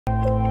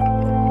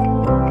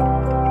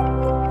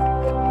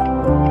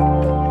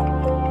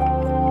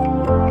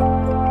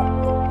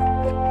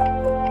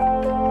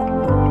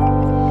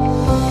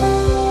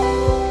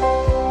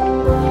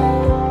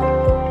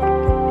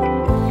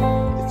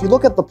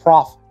look at the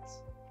Prophet,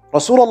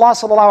 Rasulullah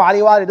sallallahu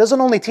alaihi wasallam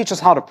doesn't only teach us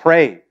how to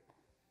pray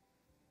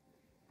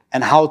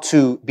and how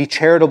to be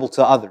charitable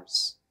to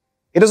others.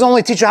 He doesn't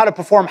only teach you how to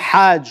perform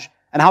Hajj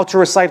and how to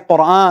recite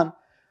Quran.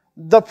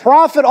 The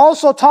Prophet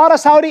also taught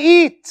us how to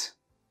eat.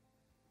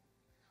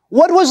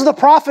 What was the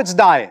Prophet's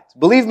diet?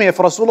 Believe me, if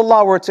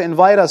Rasulullah were to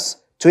invite us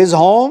to his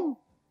home,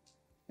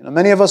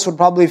 many of us would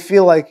probably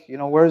feel like,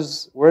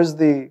 where's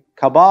the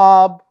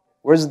kebab?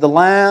 Where's the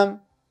lamb?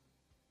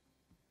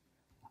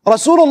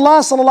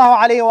 Rasulullah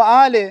sallallahu alaihi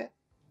wasallam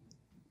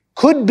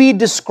could be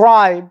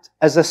described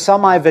as a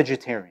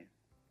semi-vegetarian.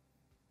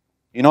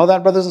 You know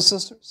that, brothers and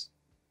sisters?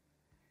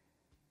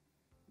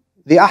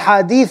 The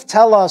ahadith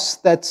tell us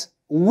that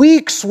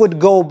weeks would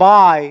go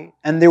by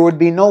and there would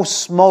be no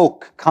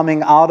smoke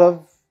coming out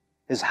of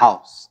his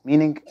house,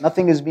 meaning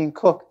nothing is being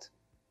cooked.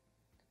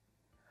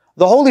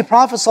 The Holy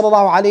Prophet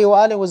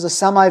ﷺ was a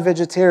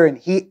semi-vegetarian.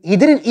 He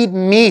didn't eat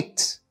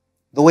meat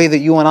the way that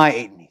you and I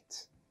ate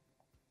meat.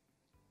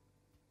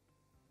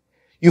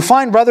 You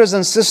find, brothers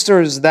and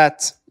sisters,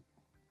 that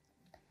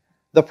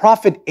the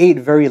Prophet ate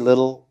very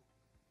little.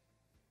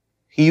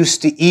 He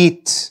used to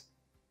eat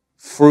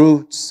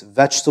fruits,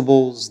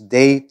 vegetables,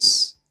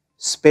 dates.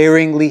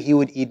 Sparingly, he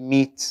would eat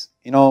meat.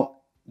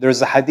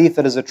 There's a hadith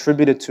that is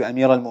attributed to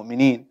Amir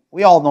al-Mu'mineen.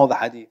 We all know the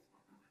hadith.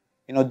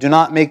 Do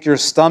not make your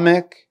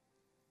stomach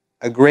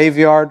a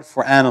graveyard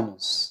for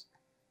animals.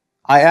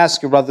 I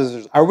ask you,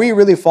 brothers, are we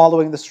really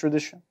following this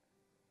tradition?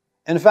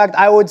 In fact,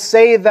 I would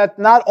say that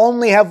not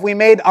only have we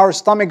made our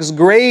stomachs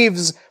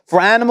graves for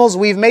animals,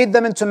 we've made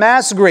them into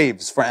mass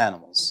graves for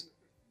animals.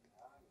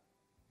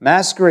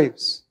 Mass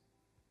graves.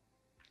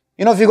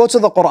 If you go to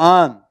the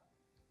Quran,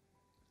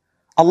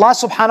 Allah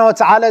subhanahu wa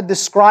ta'ala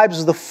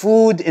describes the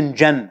food in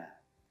Jannah,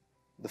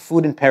 the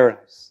food in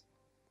paradise.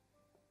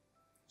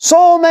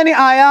 So many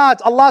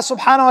ayat, Allah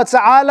subhanahu wa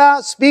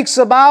ta'ala speaks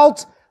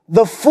about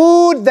the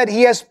food that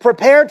He has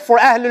prepared for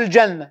Ahlul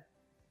Jannah.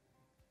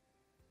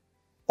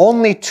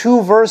 Only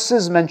 2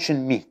 verses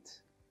mention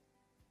meat.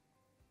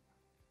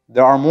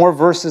 There are more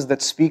verses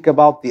that speak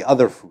about the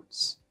other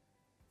foods.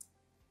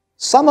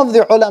 Some of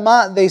the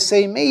ulama, they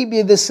say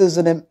maybe this is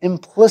an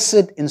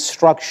implicit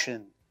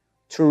instruction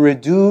to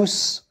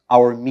reduce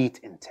our meat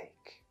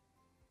intake.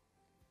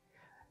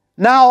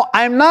 Now,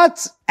 I'm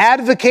not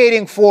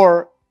advocating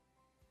for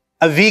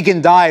a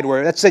vegan diet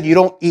where that's said you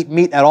don't eat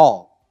meat at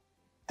all.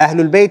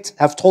 Ahlulbayt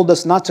have told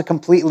us not to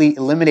completely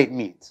eliminate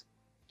meat.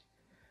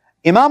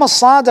 Imam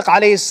al-Sadiq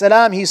alayhi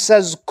salam, he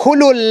says,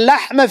 كُلُوا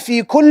اللَّحْمَ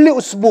فِي كُلِّ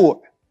أُسْبُوعٍ.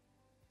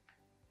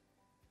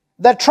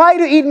 That try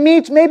to eat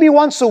meat maybe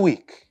once a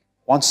week.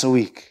 Once a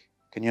week.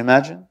 Can you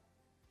imagine?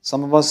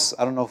 Some of us,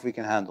 I don't know if we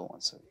can handle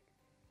once a week.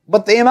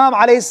 But the Imam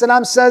alayhi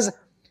salam says,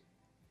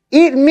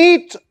 eat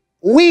meat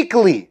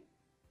weekly.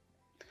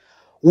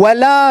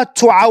 وَلَا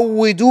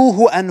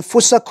تُعَوِّدُوهُ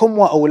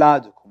أَنفُسَكُمْ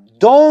وَأَوْلَادُكُمْ.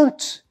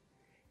 Don't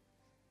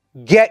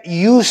get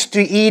used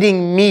to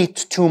eating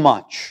meat too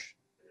much.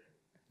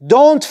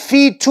 Don't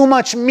feed too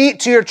much meat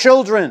to your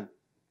children.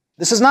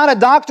 This is not a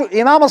doctor.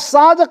 Imam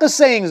al-Sadiq is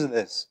saying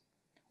this.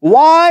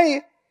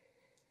 Why?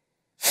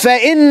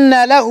 فَإِنَّ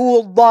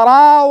لَهُ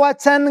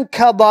ضَرَاوَةً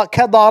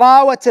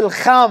كَضَرَاوَةِ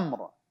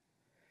الْخَمْرِ.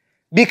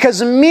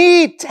 Because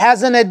meat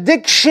has an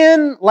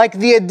addiction like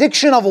the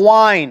addiction of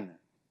wine.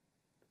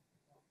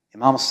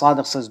 Imam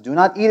al-Sadiq says, do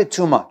not eat it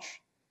too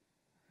much.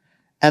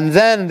 And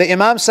then the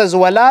Imam says,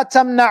 وَلَا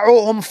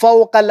تَمْنَعُهُمْ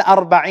فَوْقَ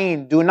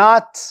الْأَرْبَعِينَ.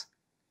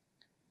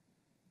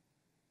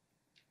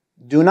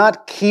 Do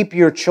not keep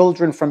your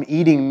children from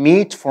eating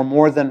meat for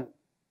more than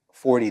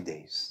 40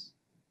 days.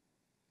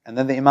 And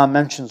then the Imam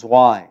mentions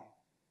why.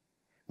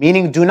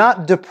 Meaning, do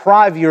not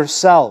deprive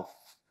yourself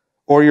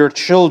or your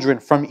children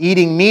from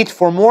eating meat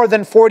for more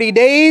than 40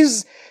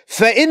 days.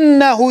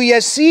 فَإِنَّهُ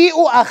يَسِيءُ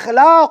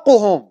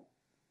أَخْلَاقُهُمْ.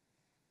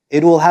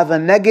 It will have a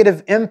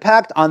negative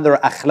impact on their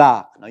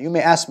akhlaq. Now you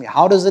may ask me,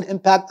 how does it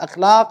impact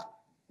akhlaq?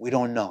 We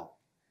don't know.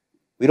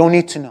 We don't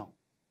need to know.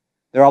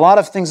 There are a lot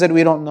of things that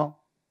we don't know.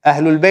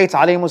 Ahlul Bayt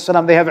alayhimus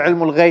salam, they have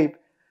ilmul ghayb.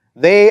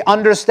 They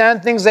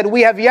understand things that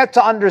we have yet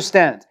to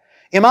understand.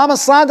 Imam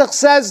al-Sadiq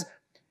says,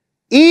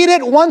 eat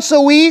it once a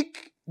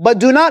week, but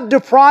do not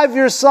deprive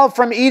yourself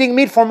from eating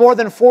meat for more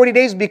than 40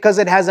 days because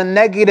it has a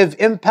negative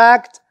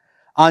impact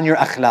on your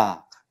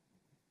akhlaq.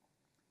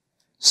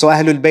 So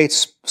Ahlul Bayt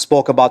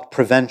spoke about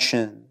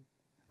prevention,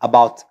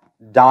 about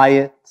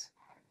diet,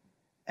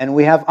 and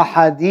we have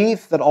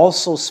ahadith that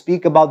also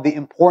speak about the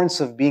importance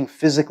of being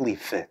physically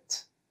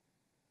fit.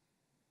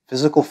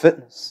 Physical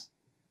fitness.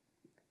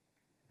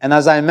 And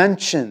as I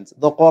mentioned,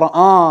 the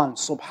Quran,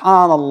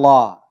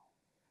 subhanallah,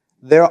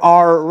 there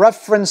are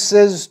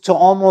references to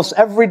almost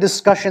every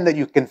discussion that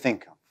you can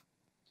think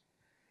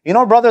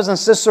of. Brothers and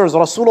sisters,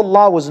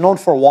 Rasulullah was known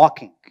for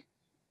walking.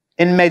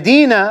 In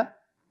Medina,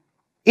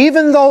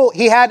 even though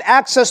he had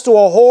access to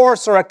a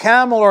horse or a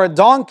camel or a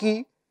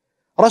donkey,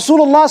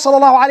 Rasulullah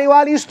sallallahu alaihi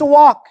wasallam used to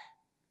walk.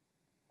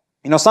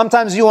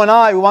 Sometimes you and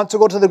I, we want to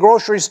go to the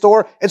grocery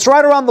store. It's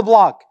right around the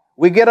block.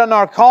 We get in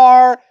our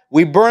car,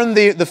 we burn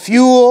the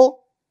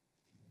fuel.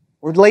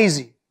 We're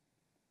lazy.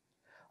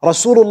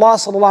 Rasulullah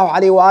sallallahu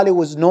alaihi wasallam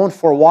was known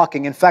for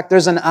walking. In fact,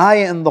 there's an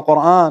ayah in the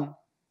Quran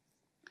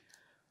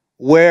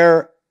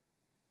where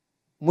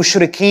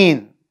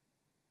mushrikeen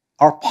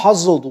are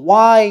puzzled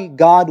why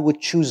God would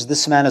choose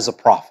this man as a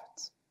prophet.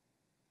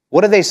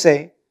 What do they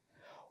say?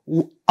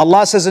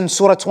 Allah says in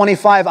Surah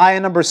 25, ayah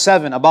number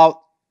 7,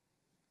 about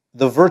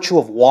the virtue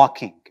of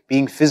walking,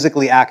 being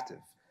physically active.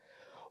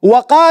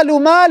 وَقَالُوا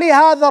مَا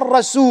لِهَذَا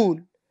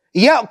الرَّسُولِ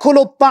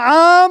يَأْكُلُ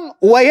الطَّعَامِ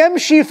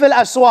وَيَمْشِي فِي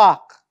الْأَسْوَاقِ.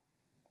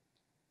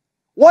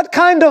 What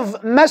kind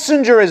of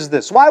messenger is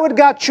this? Why would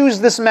God choose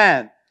this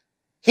man?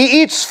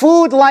 He eats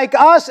food like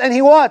us and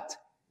he what?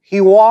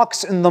 He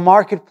walks in the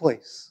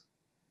marketplace.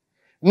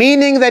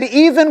 Meaning that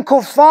even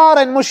kuffar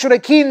and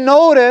mushrikeen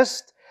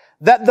noticed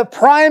that the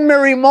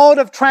primary mode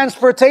of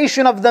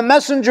transportation of the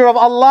messenger of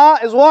Allah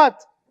is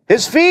what?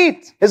 His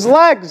feet, his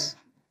legs.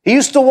 He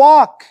used to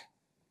walk.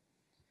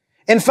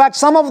 In fact,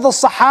 some of the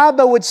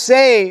Sahaba would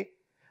say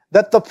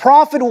that the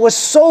Prophet was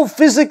so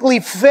physically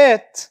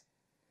fit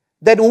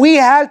that we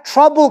had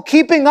trouble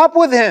keeping up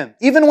with him,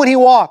 even when he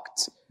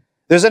walked.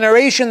 There's a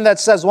narration that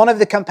says, one of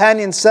the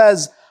companions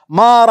says,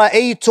 مَا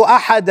رَأَيْتُ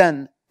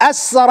أَحَدًا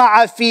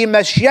أَسْرَعَ فِي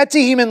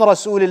مَشْيَتِهِ مِنْ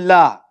رَسُولِ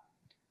اللَّهِ.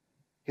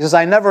 He says,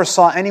 I never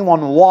saw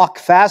anyone walk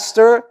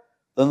faster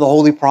than the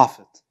Holy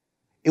Prophet.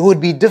 It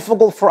would be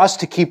difficult for us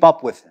to keep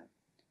up with him.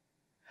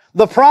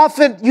 The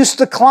Prophet used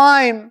to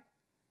climb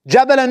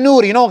Jabal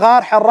al-Nur, you know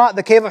Ghar Hira,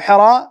 the cave of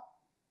Hira?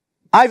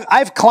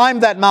 I've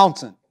climbed that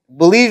mountain.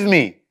 Believe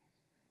me,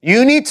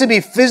 you need to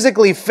be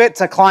physically fit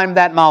to climb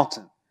that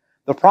mountain.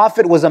 The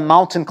Prophet was a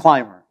mountain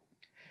climber.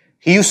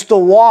 He used to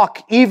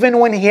walk even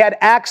when he had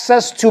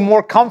access to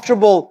more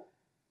comfortable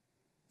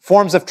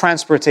forms of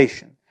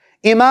transportation.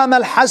 Imam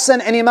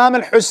al-Hassan and Imam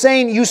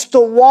al-Hussein used to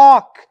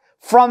walk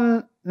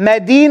from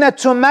Medina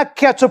to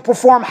Mecca to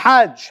perform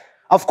Hajj.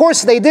 Of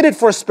course, they did it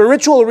for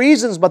spiritual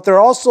reasons, but there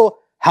are also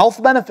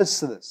health benefits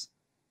to this.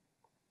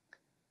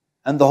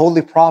 And the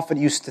Holy Prophet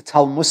used to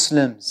tell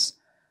Muslims,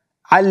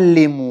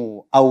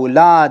 عَلِّمُوا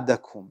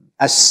أَوْلَادَكُمْ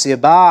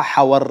السِّبَاحَ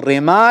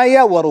وَالرِّمَايَ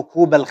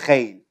وَرُكُوبَ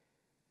الْخَيْلِ.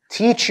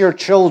 Teach your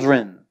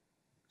children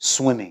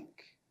swimming.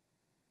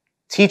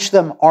 Teach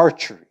them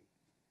archery.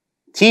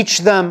 Teach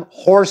them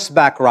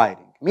horseback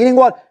riding. Meaning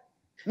what?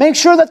 Make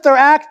sure that they're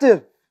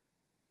active.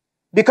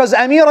 Because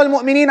Amir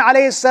al-Mu'mineen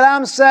alayhi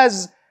salam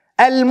says,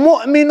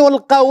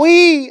 الْمُؤْمِنُ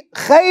الْقَوِيِّ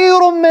خَيْرٌ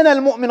مِّنَ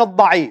الْمُؤْمِنِ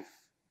الضَّعِيفِ.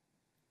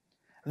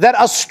 That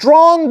a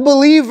strong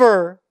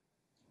believer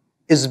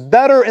is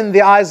better in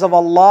the eyes of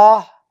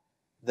Allah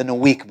than a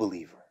weak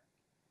believer.